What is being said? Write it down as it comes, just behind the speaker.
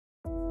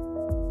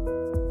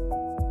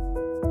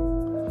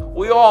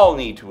We all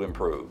need to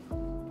improve.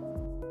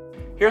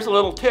 Here's a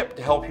little tip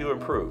to help you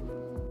improve.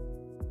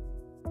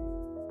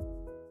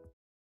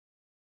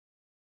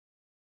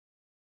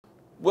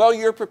 Well,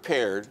 you're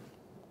prepared,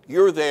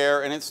 you're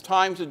there, and it's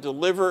time to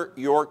deliver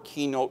your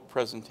keynote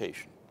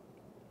presentation.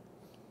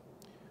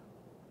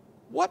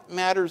 What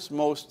matters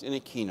most in a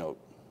keynote?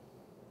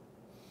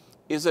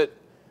 Is it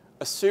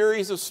a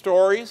series of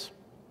stories,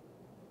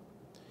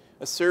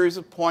 a series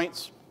of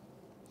points,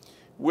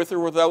 with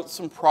or without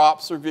some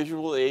props or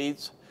visual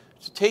aids,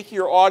 to take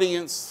your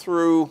audience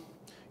through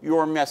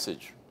your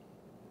message?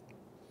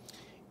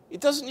 It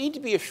doesn't need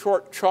to be a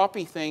short,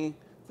 choppy thing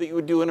that you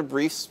would do in a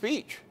brief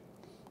speech.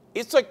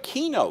 It's a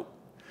keynote.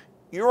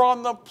 You're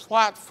on the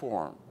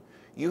platform.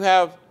 You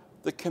have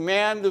the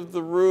command of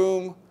the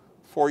room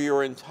for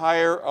your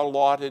entire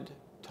allotted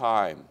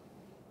time.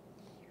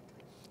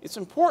 It's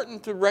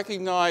important to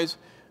recognize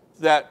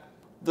that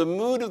the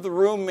mood of the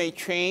room may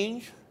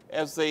change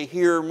as they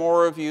hear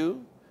more of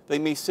you. They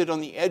may sit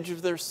on the edge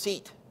of their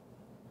seat,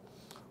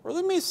 or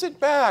they may sit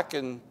back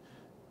and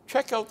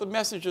check out the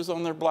messages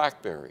on their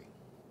BlackBerry.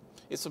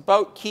 It's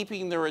about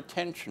keeping their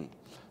attention.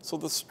 So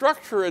the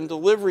structure and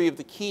delivery of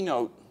the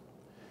keynote,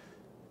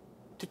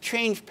 to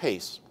change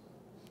pace,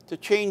 to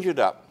change it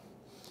up,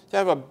 to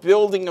have a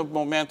building of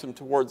momentum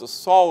towards a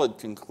solid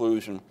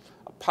conclusion,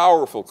 a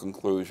powerful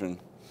conclusion,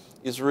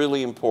 is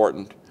really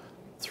important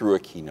through a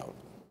keynote.